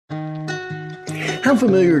How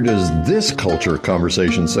familiar does this culture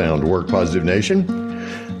conversation sound, Work Positive Nation?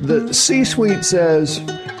 The C-suite says,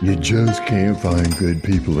 you just can't find good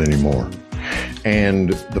people anymore. And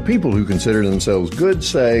the people who consider themselves good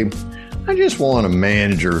say, I just want a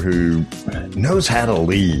manager who knows how to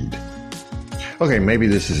lead. Okay, maybe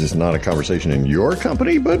this is not a conversation in your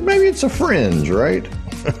company, but maybe it's a friend's, right?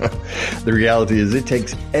 The reality is it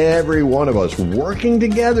takes every one of us working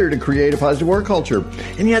together to create a positive work culture.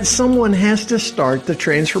 And yet someone has to start the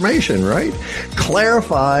transformation, right?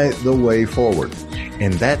 Clarify the way forward.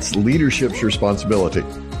 And that's leadership's responsibility.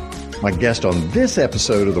 My guest on this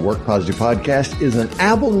episode of the Work Positive Podcast is an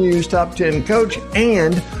Apple News Top 10 coach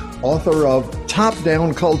and author of Top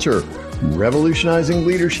Down Culture, Revolutionizing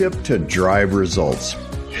Leadership to Drive Results.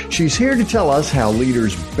 She's here to tell us how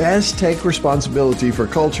leaders best take responsibility for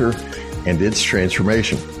culture and its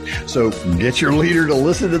transformation. So get your leader to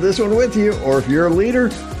listen to this one with you, or if you're a leader,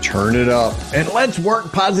 turn it up and let's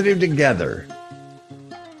work positive together.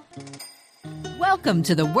 Welcome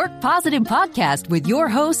to the Work Positive Podcast with your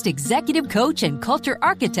host, executive coach and culture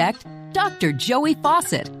architect, Dr. Joey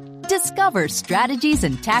Fawcett. Discover strategies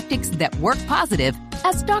and tactics that work positive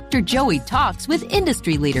as Dr. Joey talks with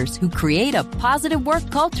industry leaders who create a positive work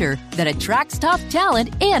culture that attracts top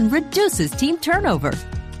talent and reduces team turnover.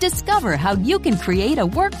 Discover how you can create a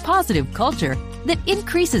work positive culture that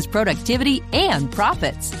increases productivity and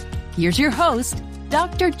profits. Here's your host,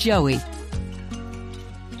 Dr. Joey.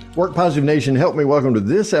 Work Positive Nation, help me welcome to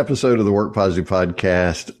this episode of the Work Positive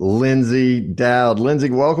Podcast, Lindsay Dowd. Lindsay,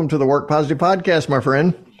 welcome to the Work Positive Podcast, my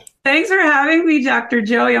friend. Thanks for having me, Dr.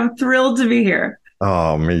 Joey. I'm thrilled to be here.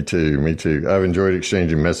 Oh, me too. Me too. I've enjoyed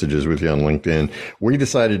exchanging messages with you on LinkedIn. We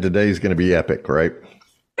decided today's going to be epic, right?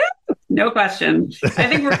 No question. I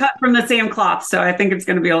think we're cut from the same cloth, so I think it's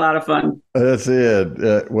going to be a lot of fun. That's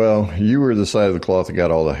it. Well, you were the side of the cloth that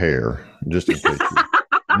got all the hair, just in case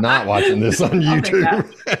you're not watching this on YouTube.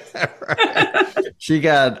 She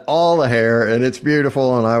got all the hair, and it's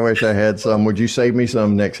beautiful, and I wish I had some. Would you save me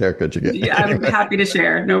some next haircut you get? Yeah, I'm happy to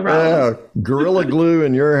share. No problem. Gorilla glue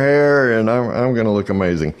in your hair, and I'm going to look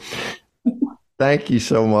amazing. Thank you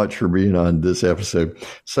so much for being on this episode.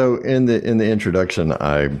 So in the introduction,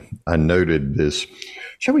 I noted this,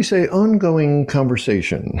 shall we say, ongoing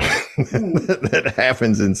conversation that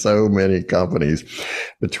happens in so many companies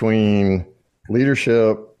between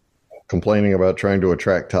leadership complaining about trying to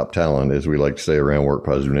attract top talent, as we like to say around Work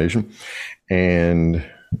Positive Nation, and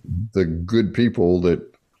the good people that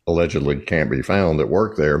allegedly can't be found that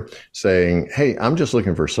work there saying, hey, I'm just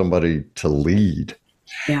looking for somebody to lead.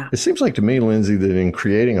 Yeah. It seems like to me, Lindsay, that in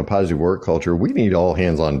creating a positive work culture, we need all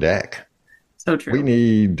hands on deck. So true. We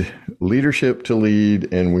need leadership to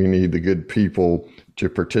lead, and we need the good people to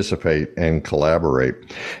participate and collaborate.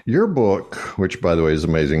 Your book, which by the way is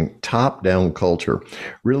amazing, Top Down Culture,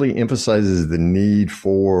 really emphasizes the need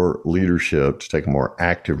for leadership to take a more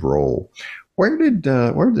active role. Where did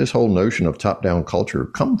this whole notion of top down culture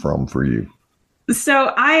come from for you?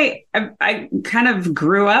 So I kind of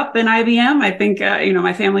grew up in IBM. I think,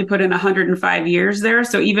 my family put in 105 years there.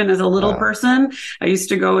 So even as a little person, I used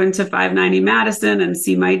to go into 590 Madison and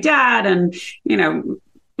see my dad and,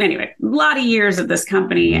 anyway, a lot of years at this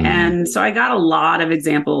company. And so I got a lot of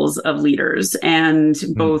examples of leaders, and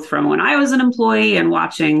both from when I was an employee and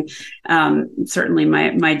watching certainly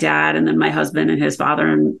my dad and then my husband and his father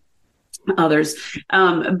and others.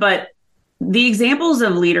 But the examples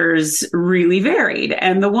of leaders really varied.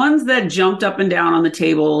 And the ones that jumped up and down on the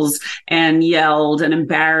tables and yelled and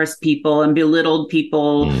embarrassed people and belittled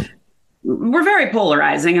people were very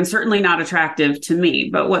polarizing and certainly not attractive to me.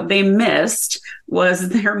 But what they missed was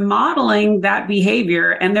they're modeling that behavior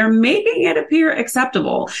and they're making it appear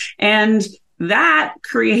acceptable. And that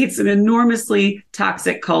creates an enormously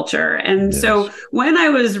toxic culture. And so when I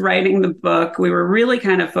was writing the book, we were really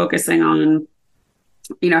kind of focusing on,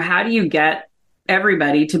 how do you get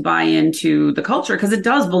everybody to buy into the culture? Because it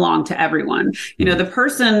does belong to everyone. The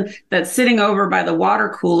person that's sitting over by the water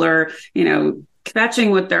cooler, fetching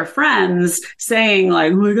with their friends saying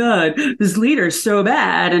like, oh my God, this leader's so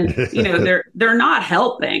bad. And, they're not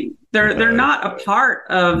helping. They're not a part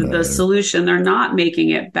of the solution. They're not making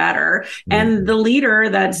it better. And the leader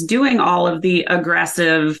that's doing all of the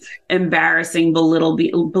aggressive, embarrassing,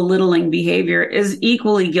 belittling behavior is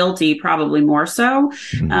equally guilty, probably more so.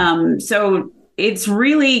 So it's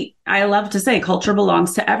really, I love to say culture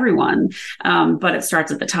belongs to everyone, but it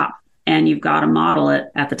starts at the top and you've got to model it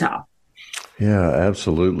at the top. Yeah,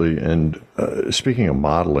 absolutely. And speaking of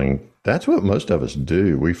modeling, that's what most of us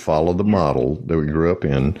do. We follow the model that we grew up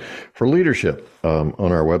in for leadership. On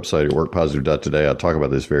our website at workpositive.today, I talk about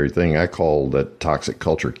this very thing. I call that toxic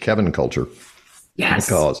culture Kevin culture. Yes.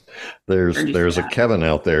 Because there's a Kevin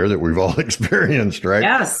out there that we've all experienced, right?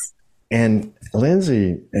 Yes. And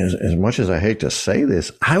Lindsay, as much as I hate to say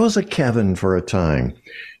this, I was a Kevin for a time.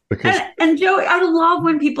 Because and Joey, I love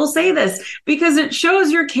when people say this because it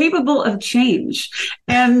shows you're capable of change.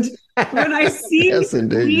 And when I see yes,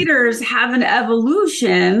 leaders have an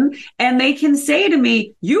evolution and they can say to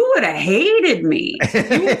me, you would have hated me. You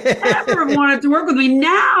never wanted to work with me.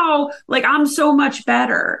 Now, like, I'm so much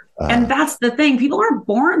better. And that's the thing. People aren't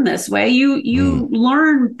born this way. You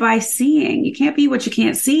learn by seeing. You can't be what you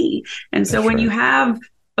can't see. And so when you have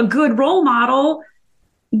a good role model,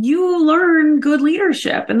 you learn good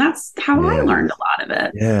leadership. And that's how I learned a lot of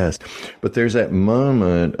it. Yes. But there's that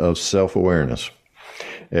moment of self-awareness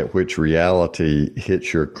at which reality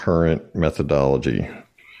hits your current methodology.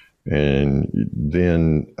 And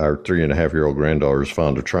then our 3.5-year-old granddaughter is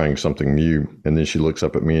fond of trying something new. And then she looks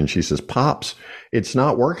up at me and she says, Pops, it's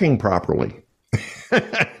not working properly.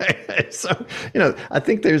 So, I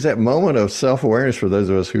think there's that moment of self-awareness for those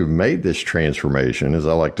of us who've made this transformation, as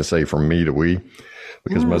I like to say, from me to we.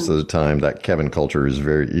 Because most of the time that Kevin culture is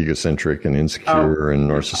very egocentric and insecure and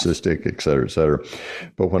narcissistic, et cetera, et cetera.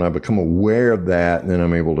 But when I become aware of that, then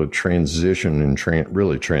I'm able to transition and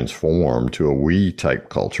really transform to a we type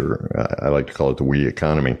culture. I like to call it the we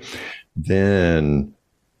economy. Then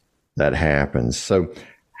that happens. So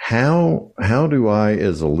how do I,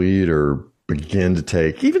 as a leader, begin to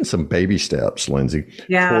take even some baby steps, Lindsay,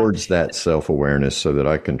 towards that self-awareness so that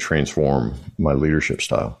I can transform my leadership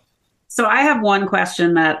style? So I have one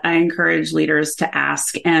question that I encourage leaders to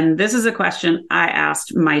ask. And this is a question I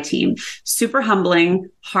asked my team. Super humbling,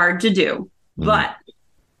 hard to do, but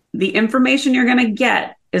the information you're going to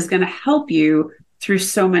get is going to help you through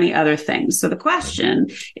so many other things. So the question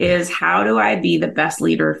is, how do I be the best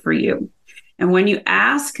leader for you? And when you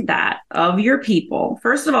ask that of your people,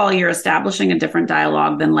 first of all, you're establishing a different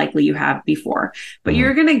dialogue than likely you have before, but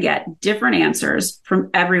you're going to get different answers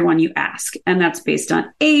from everyone you ask. And that's based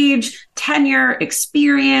on age, tenure,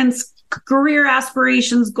 experience, career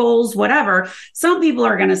aspirations, goals, whatever. Some people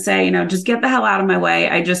are going to say, just get the hell out of my way.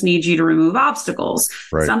 I just need you to remove obstacles.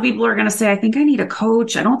 Right. Some people are going to say, I think I need a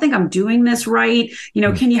coach. I don't think I'm doing this right.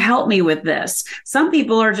 Can you help me with this? Some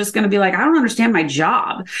people are just going to be like, I don't understand my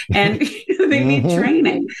job and they need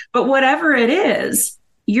training. But whatever it is,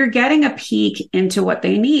 you're getting a peek into what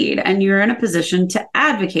they need and you're in a position to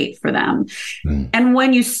advocate for them. And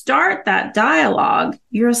when you start that dialogue,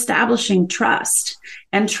 you're establishing trust,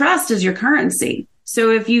 and trust is your currency.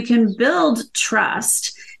 So if you can build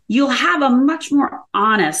trust, you'll have a much more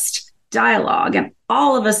honest dialogue, and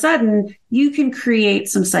all of a sudden you can create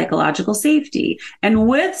some psychological safety. And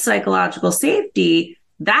with psychological safety,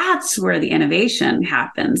 that's where the innovation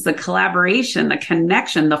happens, the collaboration, the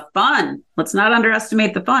connection, the fun. Let's not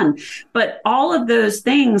underestimate the fun. But all of those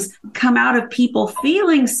things come out of people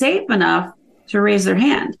feeling safe enough to raise their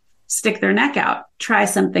hand, stick their neck out, try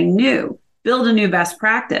something new, build a new best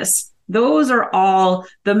practice. Those are all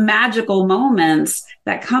the magical moments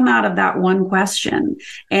that come out of that one question.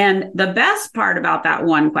 And the best part about that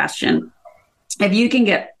one question, if you can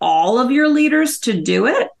get all of your leaders to do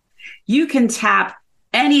it, you can tap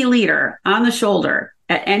any leader on the shoulder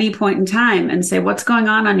at any point in time and say, what's going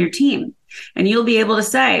on your team? And you'll be able to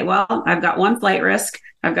say, well, I've got one flight risk.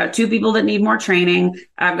 I've got 2 people that need more training.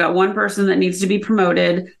 I've got 1 person that needs to be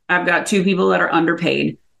promoted. I've got 2 people that are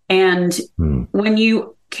underpaid. And when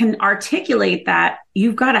you can articulate that,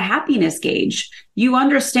 you've got a happiness gauge. You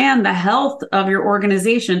understand the health of your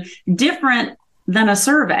organization different than a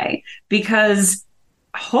survey, because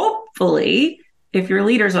hopefully, if your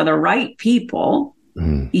leaders are the right people,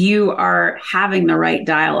 you are having the right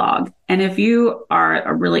dialogue. And if you are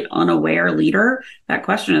a really unaware leader, that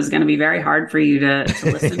question is going to be very hard for you to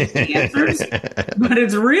listen to the answers. But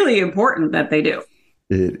it's really important that they do.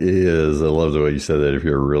 It is. I love the way you said that. If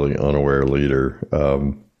you're a really unaware leader,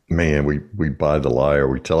 man, we buy the lie, or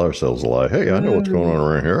we tell ourselves a lie. Hey, I know what's going on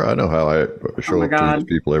around here. I know how I show up to these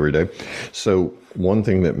people every day. So one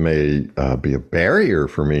thing that may be a barrier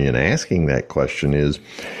for me in asking that question is,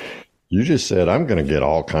 you just said, I'm going to get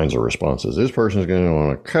all kinds of responses. This person's going to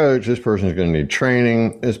want a coach. This person's going to need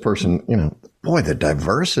training. This person, boy, the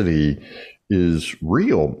diversity is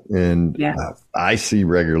real. And I see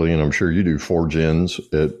regularly, and I'm sure you do, 4 gens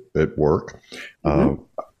at work.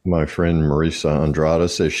 My friend Marisa Andrada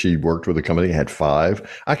says she worked with a company that had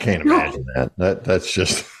 5. I can't imagine that. That's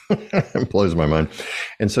just it blows my mind.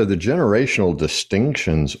 And so the generational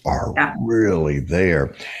distinctions are really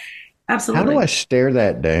there. Absolutely. How do I stare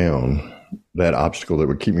that down, that obstacle that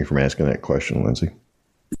would keep me from asking that question, Lindsay?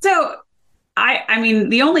 So I I mean,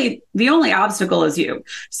 the only obstacle is you.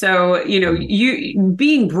 So, you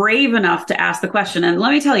being brave enough to ask the question. And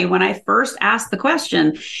let me tell you, when I first asked the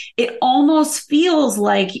question, it almost feels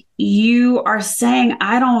like you are saying,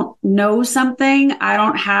 I don't know something. I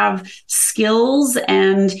don't have skills.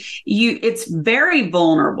 And it's very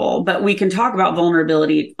vulnerable, but we can talk about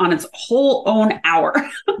vulnerability on its whole own hour.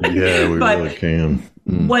 Yeah, we really can.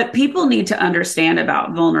 What people need to understand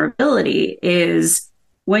about vulnerability is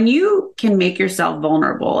when you can make yourself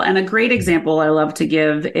vulnerable. And a great example I love to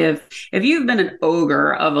give, if you've been an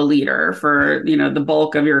ogre of a leader for, the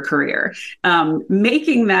bulk of your career,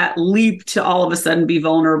 making that leap to all of a sudden be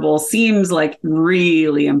vulnerable seems like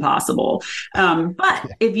really impossible.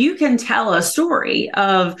 But if you can tell a story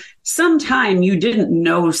of sometime you didn't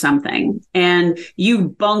know something and you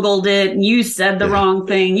bungled it, and you said the wrong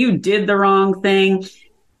thing, you did the wrong thing,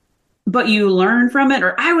 but you learn from it,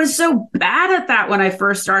 or I was so bad at that when I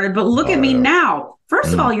first started, but look at me now.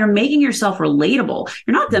 First of all, you're making yourself relatable.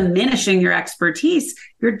 You're not diminishing your expertise.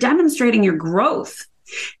 You're demonstrating your growth.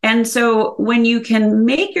 And so when you can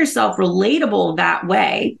make yourself relatable that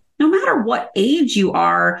way, no matter what age you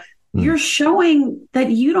are, you're showing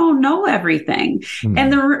that you don't know everything.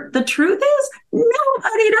 And the truth is,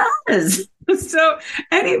 nobody does. So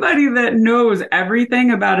anybody that knows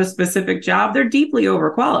everything about a specific job, they're deeply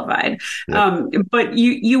overqualified. But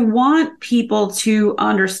you want people to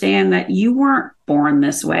understand that you weren't born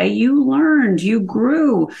this way. You learned, you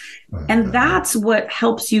grew. And that's what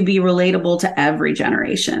helps you be relatable to every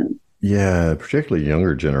generation. Yeah, particularly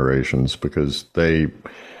younger generations, because they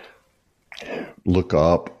look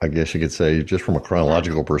up, I guess you could say, just from a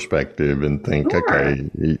chronological perspective and think, okay,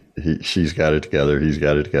 she's got it together, he's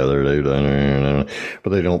got it together, they've done it, but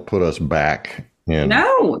they don't put us back in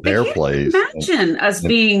their place. Imagine us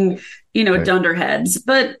being, dunderheads.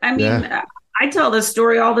 But I mean, I tell this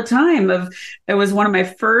story all the time it was one of my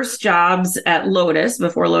first jobs at Lotus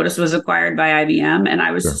before Lotus was acquired by IBM. And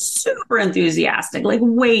I was super enthusiastic, like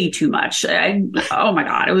way too much. Oh my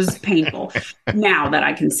God, it was painful now that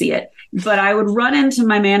I can see it. But I would run into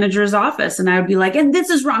my manager's office and I would be like, and this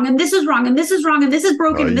is wrong, and this is wrong, and this is wrong, and this is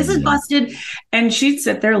broken, and this is busted. And she'd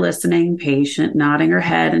sit there listening, patient, nodding her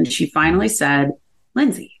head. And she finally said,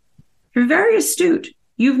 Lindsay, you're very astute.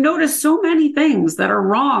 You've noticed so many things that are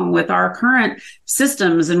wrong with our current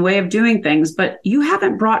systems and way of doing things, but you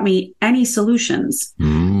haven't brought me any solutions.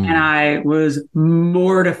 And I was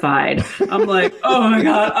mortified. I'm like, oh my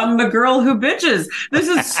God, I'm the girl who bitches. This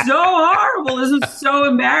is so horrible. This is so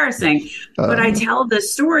embarrassing. But I tell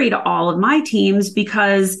this story to all of my teams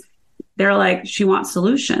because they're like, she wants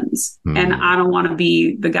solutions. And I don't want to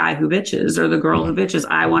be the guy who bitches or the girl who bitches.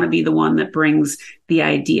 I want to be the one that brings the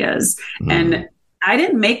ideas. And I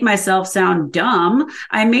didn't make myself sound dumb.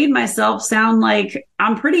 I made myself sound like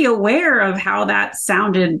I'm pretty aware of how that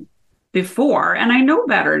sounded before, and I know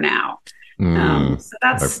better now. So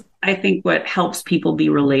that's, I think, what helps people be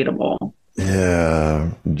relatable.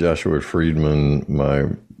 Yeah. Joshua Friedman, my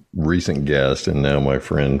recent guest and now my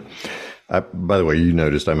friend. By the way, you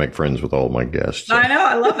noticed I make friends with all my guests. So. I know.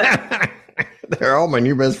 I love it. They're all my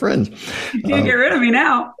new best friends. You can't get rid of me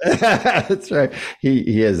now. That's right.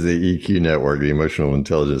 He has the EQ network, the Emotional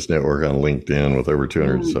Intelligence Network on LinkedIn with over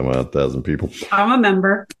 200 some odd thousand people. I'm a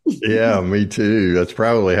member. Yeah, me too. That's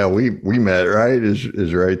probably how we met, right?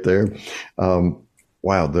 Is right there.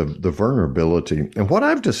 Wow, the vulnerability. And what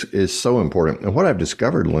I've just is so important. And what I've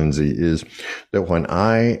discovered, Lindsay, is that when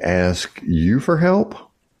I ask you for help,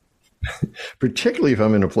 particularly if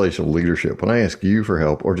I'm in a place of leadership, when I ask you for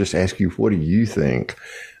help or just ask you, what do you think?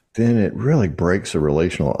 Then it really breaks the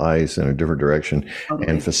relational ice in a different direction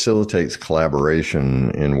and facilitates collaboration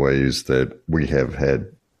in ways that we have had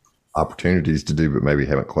opportunities to do, but maybe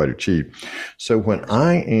haven't quite achieved. So when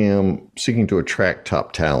I am seeking to attract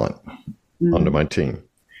top talent onto my team,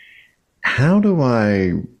 how do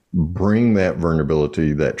I bring that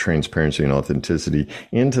vulnerability, that transparency and authenticity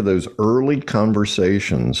into those early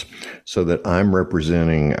conversations so that I'm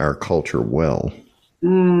representing our culture well?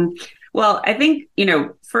 Well, I think,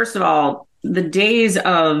 first of all, the days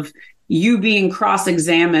of you being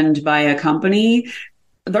cross-examined by a company,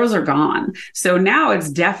 those are gone. So now it's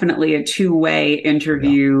definitely a two-way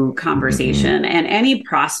interview conversation. And any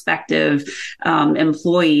prospective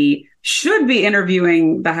employee should be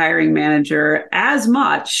interviewing the hiring manager as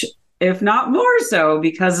much if not more so,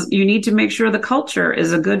 because you need to make sure the culture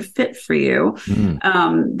is a good fit for you,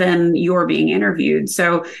 then you're being interviewed.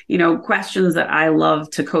 So, questions that I love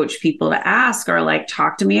to coach people to ask are like,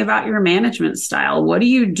 talk to me about your management style. What do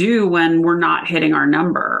you do when we're not hitting our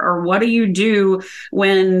number? Or what do you do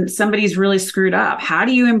when somebody's really screwed up? How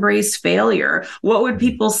do you embrace failure? What would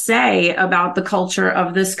people say about the culture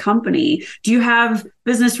of this company? Do you have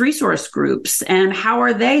business resource groups, and how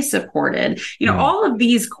are they supported? All of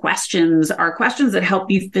these questions are questions that help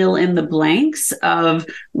you fill in the blanks of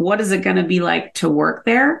what is it going to be like to work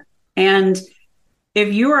there. And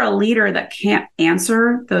if you are a leader that can't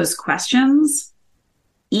answer those questions,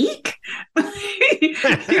 eek,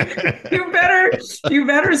 you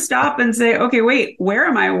better stop and say, okay, wait, where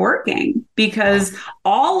am I working? Because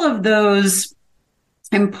all of those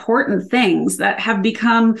important things that have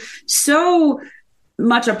become so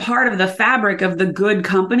much a part of the fabric of the good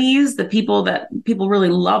companies, the people that people really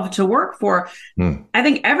love to work for. I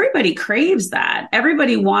think everybody craves that.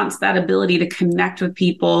 Everybody wants that ability to connect with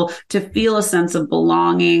people, to feel a sense of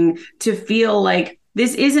belonging, to feel like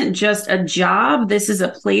this isn't just a job. This is a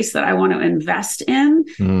place that I want to invest in.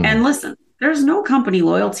 And listen, there's no company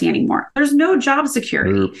loyalty anymore. There's no job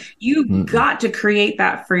security. You've got to create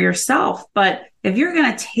that for yourself. But if you're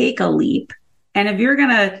going to take a leap, and if you're going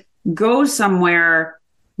to go somewhere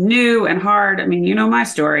new and hard. I mean, you know my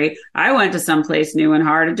story. I went to someplace new and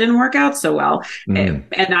hard. It didn't work out so well. And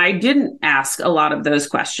I didn't ask a lot of those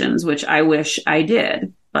questions, which I wish I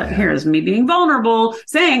did. But here's me being vulnerable,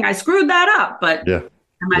 saying I screwed that up. But am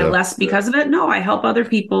I less because of it? No, I help other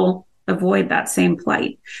people avoid that same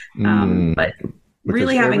plight. But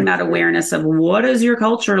really having that awareness of what does your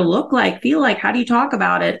culture look like, feel like, how do you talk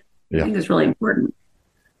about it, I think is really important.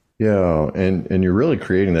 Yeah, and you're really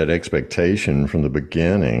creating that expectation from the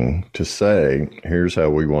beginning to say, here's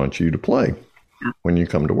how we want you to play when you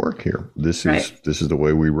come to work here. This is the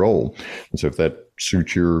way we roll. And so if that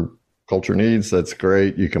suits your culture needs, that's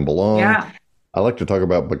great. You can belong. Yeah. I like to talk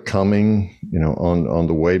about becoming, on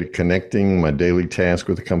the way to connecting my daily task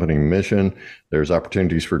with the company mission. There's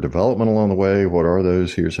opportunities for development along the way. What are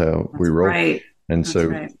those? Here's how we roll. Right. And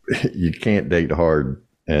so you can't date hard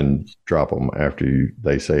and drop them after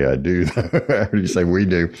they say I do, after you say we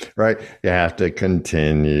do, right? You have to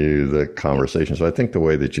continue the conversation. So I think the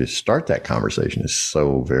way that you start that conversation is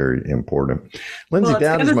so very important. Lindsay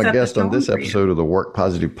Dowd is my guest on this episode of the Work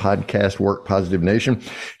Positive Podcast, Work Positive Nation.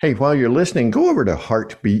 Hey, while you're listening, go over to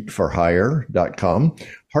heartbeatforhire.com,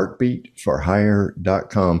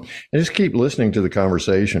 heartbeatforhire.com, and just keep listening to the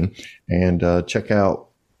conversation and check out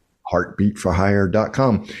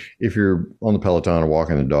heartbeatforhire.com. If you're on the Peloton or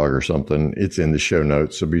walking the dog or something, it's in the show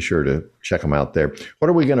notes. So be sure to check them out there. What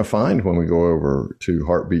are we going to find when we go over to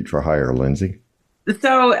Heartbeat for Hire, Lindsay?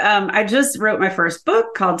 So I just wrote my first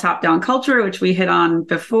book called Top Down Culture, which we hit on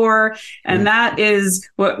before. And that is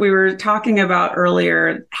what we were talking about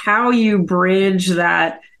earlier, how you bridge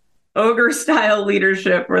that ogre style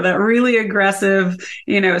leadership or that really aggressive,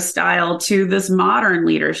 style to this modern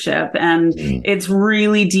leadership. And it's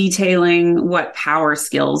really detailing what power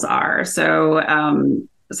skills are. So,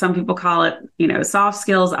 some people call it, soft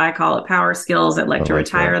skills. I call it power skills. I'd like to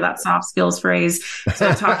retire that soft skills phrase. So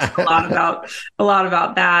I talked a lot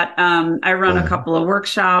about that. I run a couple of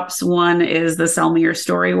workshops. One is the Sell Me Your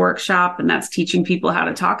Story workshop, and that's teaching people how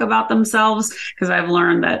to talk about themselves, because I've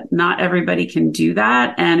learned that not everybody can do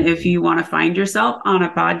that. And if you want to find yourself on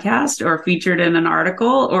a podcast or featured in an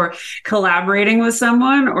article or collaborating with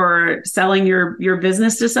someone or selling your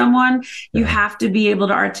business to someone, you have to be able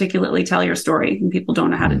to articulately tell your story, and people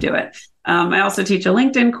don't know how to do it. I also teach a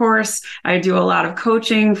LinkedIn course. I do a lot of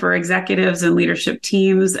coaching for executives and leadership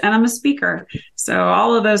teams, and I'm a speaker. So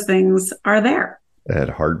all of those things are there at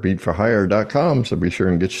heartbeatforhire.com. So be sure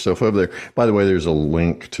and get yourself over there. By the way, there's a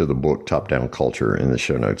link to the book Top Down Culture in the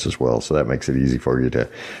show notes as well. So that makes it easy for you to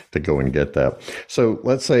go and get that. So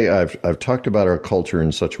let's say I've talked about our culture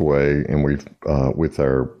in such a way, and we've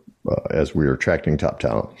as we are attracting top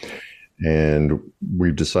talent. And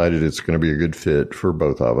we've decided it's going to be a good fit for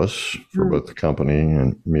both of us, for both the company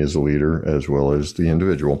and me as a leader, as well as the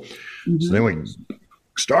individual. So then we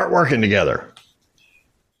start working together.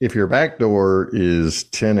 If your back door is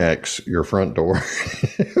 10x your front door,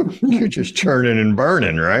 you're just churning and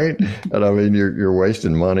burning, right? And I mean, you're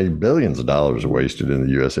wasting money. Billions of dollars are wasted in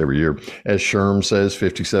the U.S. every year. As SHRM says,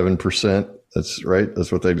 57%. That's right.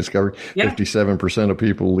 That's what they discovered. 57% of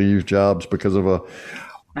people leave jobs because of a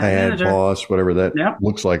bad boss, whatever that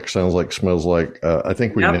looks like, sounds like, smells like. I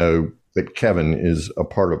think we know that Kevin is a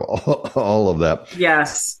part of all of that.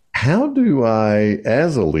 Yes. How do I,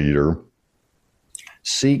 as a leader,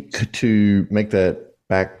 seek to make that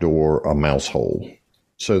backdoor a mouse hole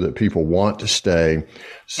so that people want to stay,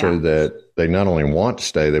 so that they not only want to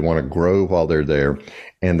stay, they want to grow while they're there,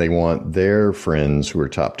 and they want their friends who are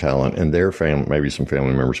top talent and their family, maybe some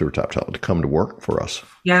family members who are top talent, to come to work for us.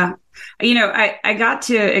 Yeah. I got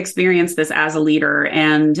to experience this as a leader,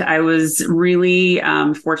 and I was really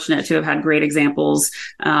fortunate to have had great examples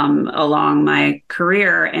along my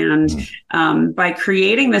career. And by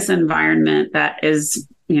creating this environment that is,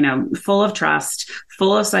 full of trust,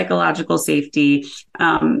 full of psychological safety,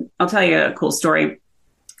 I'll tell you a cool story.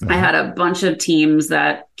 I had a bunch of teams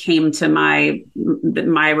that came to my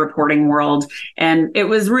reporting world, and it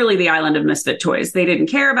was really the island of misfit toys. They didn't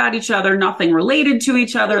care about each other, nothing related to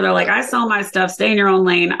each other. They're like, I sell my stuff, stay in your own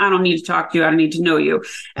lane. I don't need to talk to you. I don't need to know you.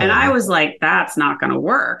 And I was like, that's not going to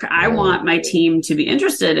work. I want my team to be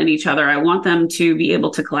interested in each other. I want them to be able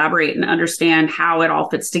to collaborate and understand how it all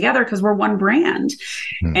fits together, because we're one brand.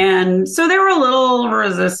 And so they were a little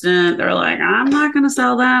resistant. They're like, I'm not going to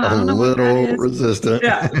sell that. A little resistant.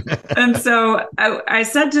 Yeah. And so I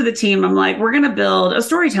said to the team, I'm like, we're going to build a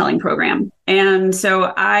storytelling program. And so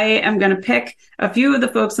I am going to pick a few of the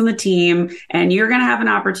folks on the team, and you're going to have an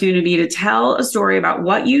opportunity to tell a story about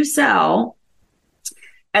what you sell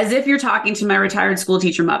as if you're talking to my retired school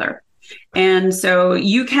teacher mother. And so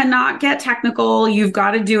you cannot get technical. You've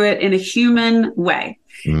got to do it in a human way.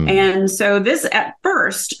 And so this at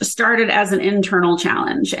first started as an internal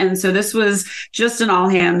challenge. And so this was just an all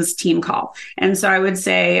hands team call. And so I would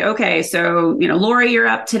say, okay, so, Lori, you're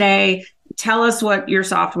up today. Tell us what your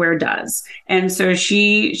software does. And so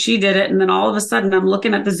she did it. And then all of a sudden I'm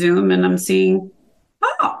looking at the Zoom and I'm seeing,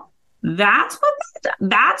 oh, that's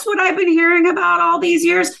what I've been hearing about all these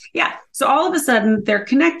years. Yeah. So all of a sudden they're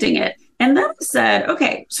connecting it. And then I said,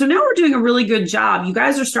 okay, so now we're doing a really good job. You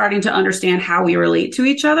guys are starting to understand how we relate to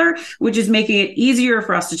each other, which is making it easier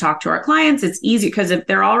for us to talk to our clients. It's easy because if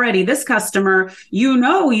they're already this customer,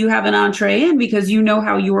 you have an entree in because you know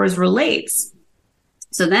how yours relates.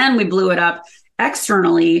 So then we blew it up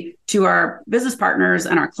externally to our business partners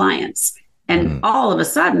and our clients. And all of a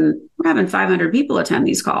sudden, we're having 500 people attend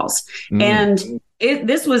these calls. And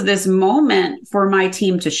this was this moment for my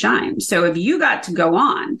team to shine. So if you got to go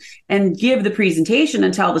on and give the presentation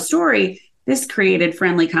and tell the story, this created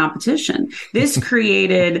friendly competition. This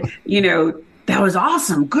created, that was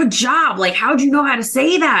awesome. Good job. Like, how'd you know how to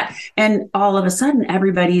say that? And all of a sudden,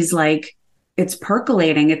 everybody's like, it's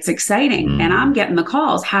percolating. It's exciting. And I'm getting the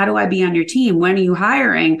calls. How do I be on your team? When are you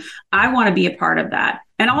hiring? I want to be a part of that.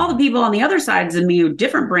 And all the people on the other sides of me,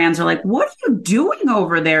 different brands, are like, what are you doing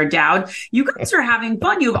over there, Dowd? You guys are having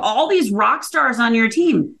fun. You have all these rock stars on your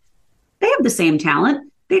team. They have the same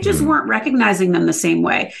talent. They just weren't recognizing them the same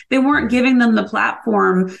way. They weren't giving them the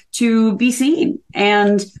platform to be seen.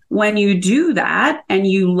 And when you do that and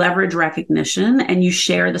you leverage recognition and you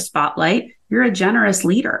share the spotlight, you're a generous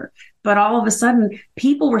leader. But all of a sudden,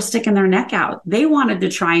 people were sticking their neck out. They wanted to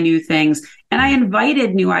try new things. And I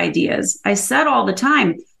invited new ideas. I said all the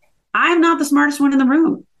time, I'm not the smartest one in the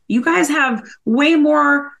room. You guys have way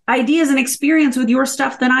more ideas and experience with your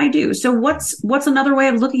stuff than I do. So what's another way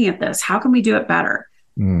of looking at this? How can we do it better?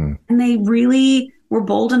 And they really were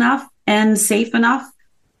bold enough and safe enough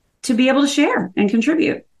to be able to share and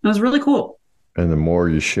contribute. It was really cool. And the more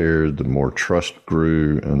you shared, the more trust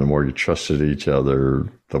grew, and the more you trusted each other,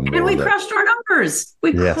 the more. And we crushed our numbers.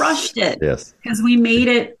 We crushed it. Yes. Because we made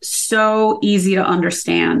it so easy to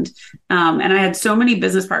understand. And I had so many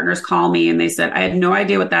business partners call me and they said, I had no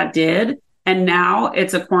idea what that did. And now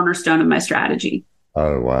it's a cornerstone of my strategy.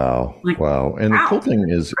 Oh, wow. Wow. And the cool thing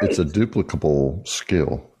is Great. It's a duplicable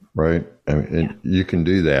skill, right? I mean, you can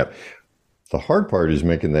do that. The hard part is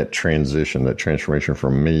making that transition, that transformation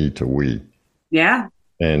from me to we. Yeah.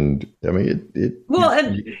 And I mean,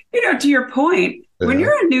 to your point, when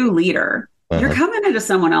you're a new leader, you're coming into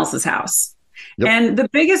someone else's house. Yep. And the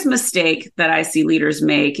biggest mistake that I see leaders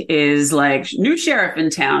make is like, new sheriff in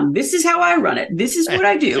town. This is how I run it. This is what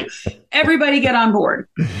I do. Everybody get on board.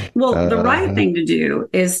 Well, the right thing to do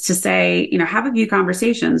is to say, have a few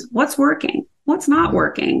conversations. What's working? What's not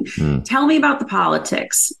working? Tell me about the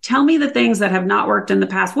politics. Tell me the things that have not worked in the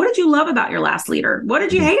past. What did you love about your last leader? What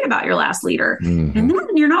did you hate about your last leader? And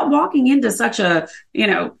then you're not walking into such a,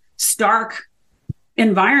 stark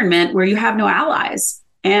environment where you have no allies.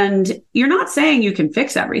 And you're not saying you can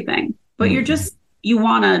fix everything, but you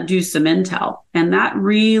want to do some intel. And that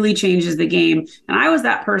really changes the game. And I was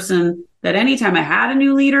that person that anytime I had a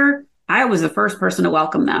new leader, I was the first person to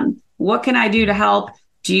welcome them. What can I do to help?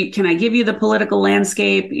 Can I give you the political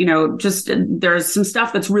landscape? There's some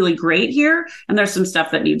stuff that's really great here, and there's some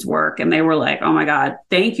stuff that needs work. And they were like, oh my God,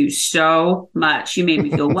 thank you so much. You made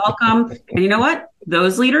me feel welcome. And you know what?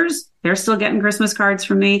 those leaders, they're still getting Christmas cards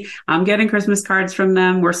from me. I'm getting Christmas cards from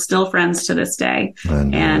them. We're still friends to this day.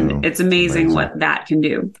 And it's amazing what that can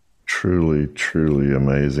do. Truly, truly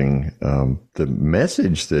amazing. The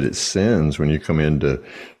message that it sends when you come in to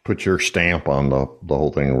put your stamp on the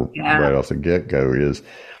whole thing right off the get-go is,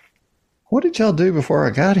 what did y'all do before I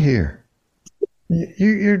got here?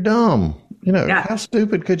 You're dumb. How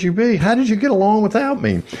stupid could you be? How did you get along without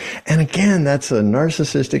me? And again, that's a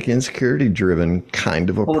narcissistic, insecurity-driven kind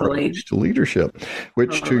of approach to leadership,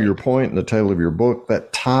 which to your point in the title of your book,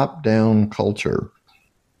 that top-down culture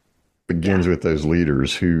begins with those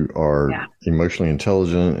leaders who are emotionally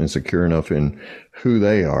intelligent and secure enough in who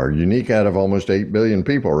they are, unique out of almost 8 billion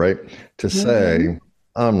people, right? To say,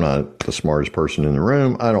 I'm not the smartest person in the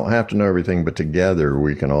room. I don't have to know everything, but together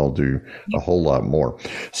we can all do a whole lot more.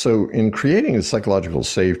 So in creating the psychological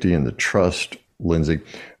safety and the trust, Lindsay,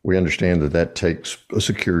 we understand that takes a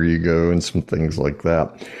secure ego and some things like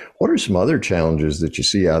that. What are some other challenges that you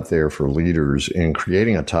see out there for leaders in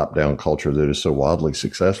creating a top-down culture that is so wildly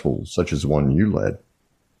successful, such as the one you led?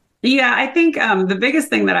 Yeah, I think the biggest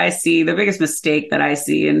thing that I see, the biggest mistake that I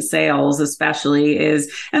see in sales especially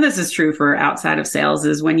is, and this is true for outside of sales,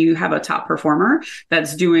 is when you have a top performer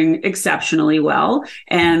that's doing exceptionally well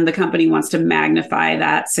and the company wants to magnify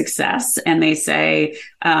that success and they say,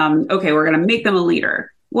 okay, we're going to make them a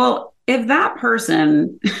leader. Well, if that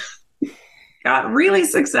person got really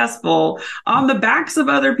successful on the backs of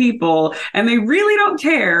other people and they really don't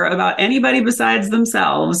care about anybody besides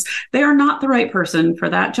themselves, they are not the right person for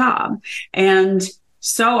that job. And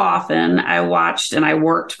so often I watched and I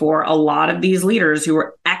worked for a lot of these leaders who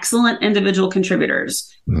were excellent individual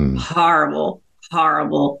contributors, horrible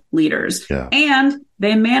leaders. Yeah. And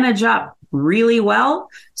they manage up really well.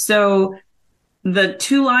 So the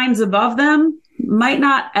two lines above them might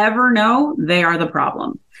not ever know they are the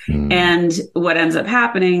problem. And what ends up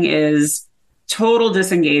happening is total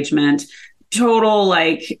disengagement, total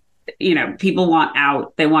people want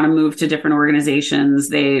out. They want to move to different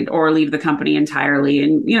organizations, or leave the company entirely.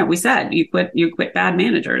 And, we said, you quit bad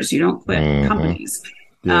managers. You don't quit companies.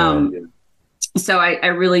 Yeah. So I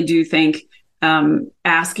really do think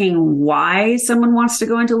asking why someone wants to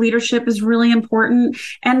go into leadership is really important.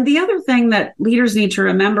 And the other thing that leaders need to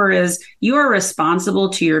remember is you are responsible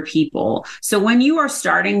to your people. So when you are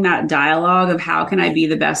starting that dialogue of how can I be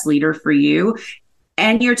the best leader for you,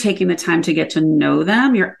 and you're taking the time to get to know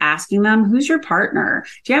them, you're asking them, who's your partner?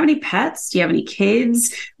 Do you have any pets? Do you have any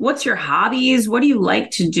kids? What's your hobbies? What do you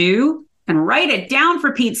like to do? And write it down,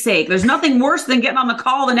 for Pete's sake. There's nothing worse than getting on the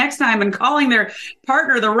call the next time and calling their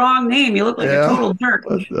partner the wrong name. You look like a total jerk.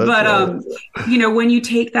 But, when you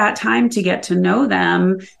take that time to get to know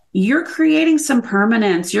them, you're creating some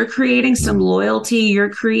permanence. You're creating some loyalty.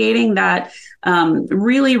 You're creating that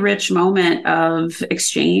really rich moment of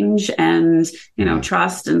exchange and,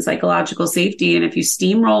 trust and psychological safety. And if you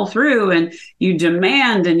steamroll through and you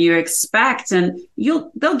demand and you expect, and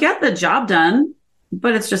they'll get the job done,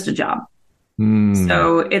 but it's just a job.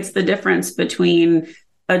 So it's the difference between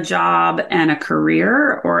a job and a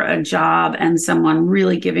career, or a job and someone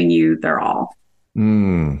really giving you their all.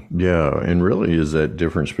 Yeah. And really is that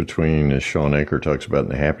difference between, as Shawn Achor talks about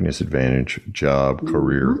in The Happiness Advantage, job,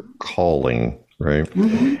 career, calling, right?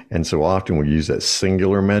 And so often we use that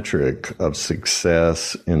singular metric of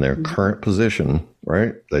success in their current position,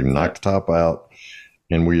 right? They've knocked the top out,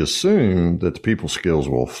 and we assume that the people skills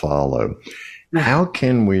will follow. How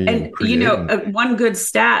can we? And, one good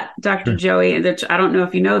stat, Dr. Joey, that I don't know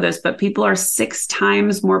if you know this, but people are 6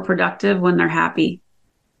 times more productive when they're happy.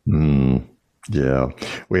 Yeah.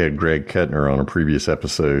 We had Greg Kettner on a previous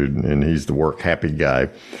episode, and he's the work happy guy.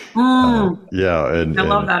 Yeah. And I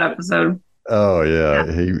love that episode. Oh, yeah.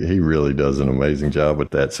 He really does an amazing job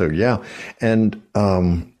with that. So, yeah. And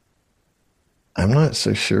I'm not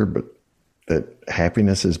so sure, but that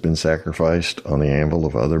happiness has been sacrificed on the anvil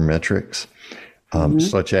of other metrics.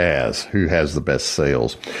 Such as who has the best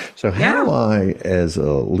sales. So how do I, as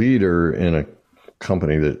a leader in a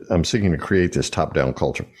company that I'm seeking to create this top-down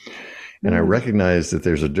culture, and I recognize that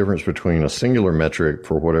there's a difference between a singular metric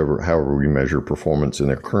for however we measure performance in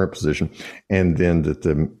their current position, and then that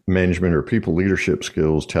the management or people leadership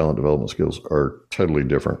skills, talent development skills are totally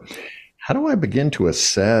different. How do I begin to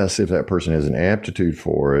assess if that person has an aptitude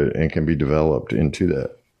for it and can be developed into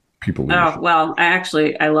that? People leadership? Oh, well,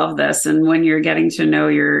 I love this. And when you're getting to know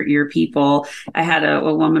your people, I had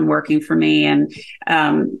a woman working for me, and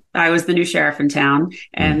I was the new sheriff in town,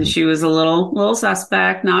 and she was a little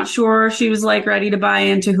suspect, not sure she was ready to buy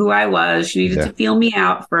into who I was. She needed to feel me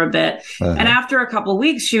out for a bit. And after a couple of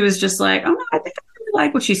weeks, she was just like, oh no, I think I really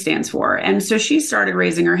like what she stands for. And so she started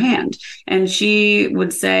raising her hand, and she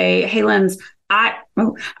would say, hey, Linz,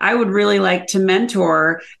 I would really like to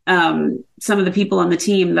mentor some of the people on the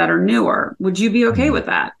team that are newer. Would you be okay with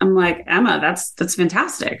that? I'm like, Emma, that's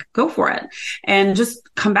fantastic. Go for it. And just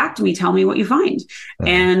come back to me. Tell me what you find.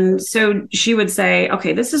 And so she would say,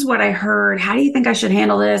 okay, this is what I heard. How do you think I should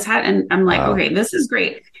handle this? And I'm like, okay, this is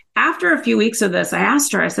great. After a few weeks of this, I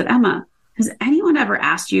asked her, I said, Emma, has anyone ever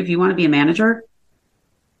asked you if you want to be a manager?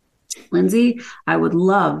 Lindsay, I would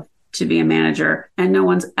love to be a manager, and no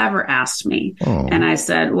one's ever asked me. And I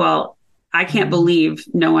said, well, I can't believe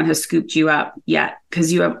no one has scooped you up yet,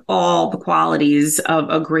 because you have all the qualities of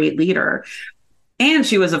a great leader. And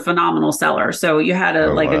she was a phenomenal seller. So you had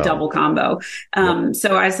a double combo.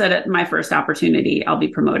 So I said, at my first opportunity, I'll be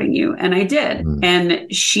promoting you. And I did. And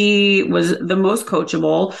she was the most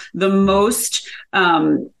coachable, the most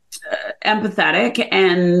empathetic,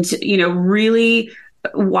 and, really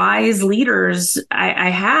wise leaders I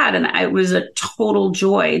had. And it was a total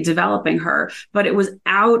joy developing her, but it was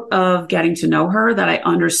out of getting to know her that I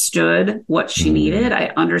understood what she needed. I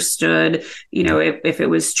understood, if it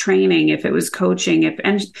was training, if it was coaching,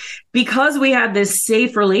 and because we had this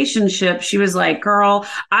safe relationship, she was like, girl,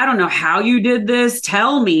 I don't know how you did this.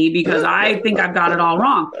 Tell me, because I think I've got it all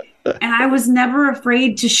wrong. And I was never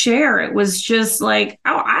afraid to share. It was just like,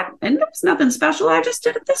 and it was nothing special. I just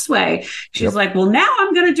did it this way. She's like, well, now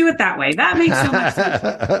I'm going to do it that way. That makes so much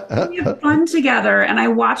sense. We have fun together. And I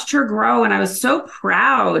watched her grow, and I was so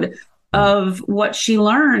proud of what she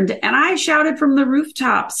learned. And I shouted from the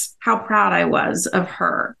rooftops how proud I was of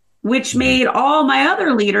her, which made all my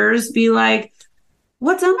other leaders be like,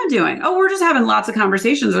 what's Emma doing? Oh, we're just having lots of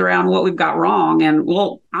conversations around what we've got wrong. And,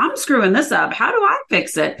 well, I'm screwing this up. How do I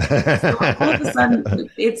fix it? So all of a sudden,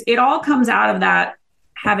 it all comes out of that,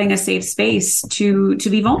 having a safe space to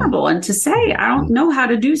be vulnerable and to say, I don't know how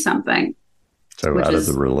to do something. So out of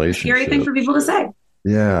the relationship. Scary thing for people to say.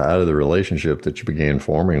 Yeah, out of the relationship that you began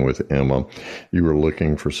forming with Emma, you were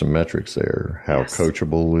looking for some metrics there. How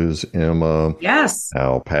coachable is Emma? Yes.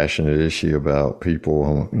 How passionate is she about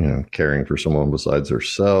people, caring for someone besides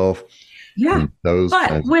herself? Yeah.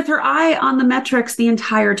 But with her eye on the metrics the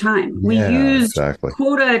entire time. We used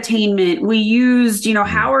quota attainment. We used,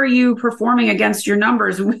 how are you performing against your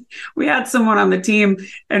numbers? We had someone on the team,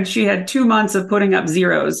 and she had 2 months of putting up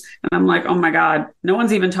zeros. And I'm like, oh my God, no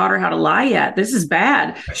one's even taught her how to lie yet. This is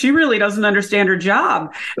bad. She really doesn't understand her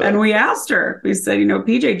job. And we asked her, we said,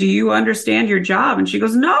 PJ, do you understand your job? And she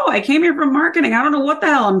goes, no, I came here from marketing. I don't know what the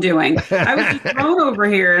hell I'm doing. I was just thrown over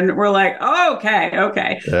here. And we're like, oh,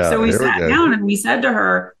 okay. Yeah, so we sat down and we said to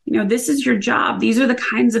her, this is your job. These are the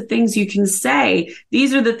kinds of things you can say.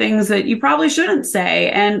 These are the things that you probably shouldn't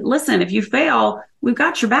say. And listen, if you fail, we've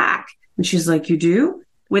got your back. And she's like, you do?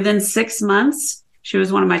 Within 6 months, she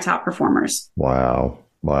was one of my top performers. Wow.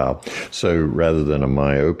 So rather than a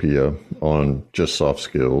myopia on just soft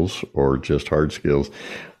skills or just hard skills,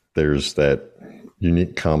 there's that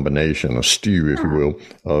unique combination, a stew, if you will,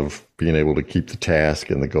 of being able to keep the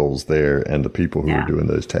task and the goals there and the people who are doing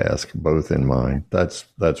those tasks both in mind. That's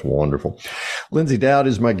wonderful. Lindsay Dowd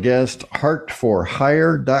is my guest.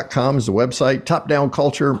 Heartforhire.com is the website. Top Down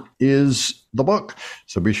Culture is the book.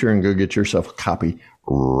 So be sure and go get yourself a copy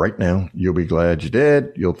right now. You'll be glad you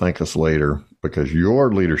did. You'll thank us later, because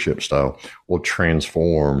your leadership style will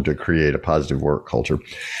transform to create a positive work culture.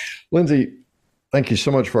 Lindsay, thank you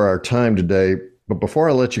so much for our time today. But before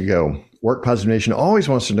I let you go, Work Positive Nation always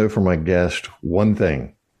wants to know from my guest one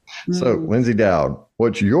thing. So, Lindsay Dowd,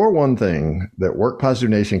 what's your one thing that Work Positive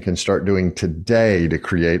Nation can start doing today to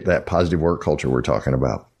create that positive work culture we're talking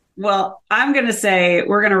about? Well, I'm going to say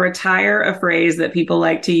we're going to retire a phrase that people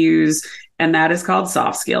like to use, and that is called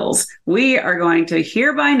soft skills. We are going to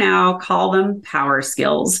hereby now call them power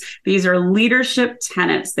skills. These are leadership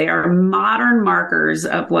tenets. They are modern markers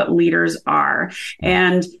of what leaders are.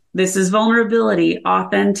 And this is vulnerability,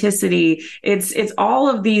 authenticity. It's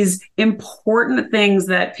all of these important things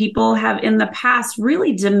that people have in the past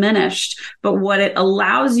really diminished. But what it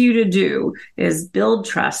allows you to do is build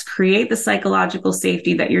trust, create the psychological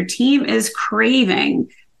safety that your team is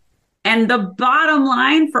craving. And the bottom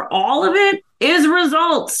line for all of it is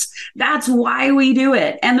results. That's why we do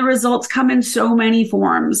it. And the results come in so many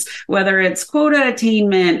forms, whether it's quota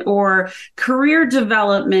attainment or career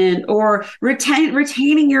development or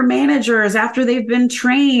retaining your managers after they've been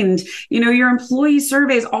trained, your employee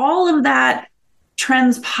surveys, all of that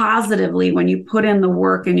trends positively when you put in the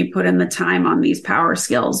work and you put in the time on these power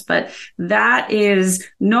skills. But that is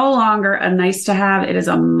no longer a nice to have. It is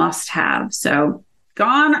a must have. So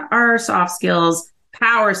gone are soft skills.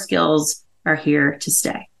 Power skills are here to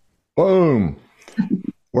stay. Boom.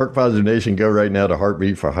 Work Positive Nation, go right now to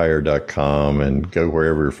heartbeatforhire.com and go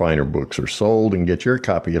wherever finer books are sold and get your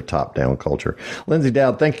copy of Top Down Culture. Lindsay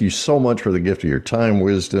Dowd, thank you so much for the gift of your time,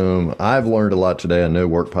 wisdom. I've learned a lot today. I know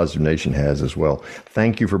Work Positive Nation has as well.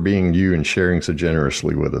 Thank you for being you and sharing so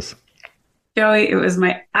generously with us. Joey, it was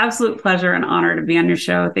my absolute pleasure and honor to be on your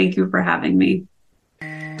show. Thank you for having me.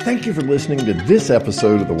 Thank you for listening to this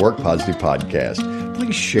episode of the Work Positive Podcast.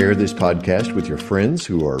 Please share this podcast with your friends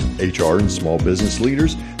who are HR and small business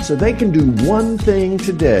leaders so they can do one thing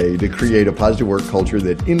today to create a positive work culture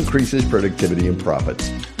that increases productivity and profits.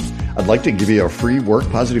 I'd like to give you a free Work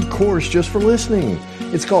Positive course just for listening.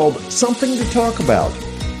 It's called Something to Talk About,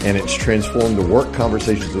 and it's transformed the work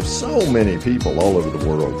conversations of so many people all over the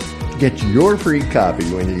world. Get your free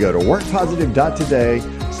copy when you go to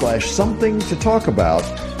workpositive.today/something to talk about,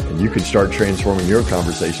 and you can start transforming your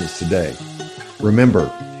conversations today.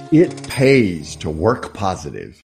 Remember, it pays to work positive.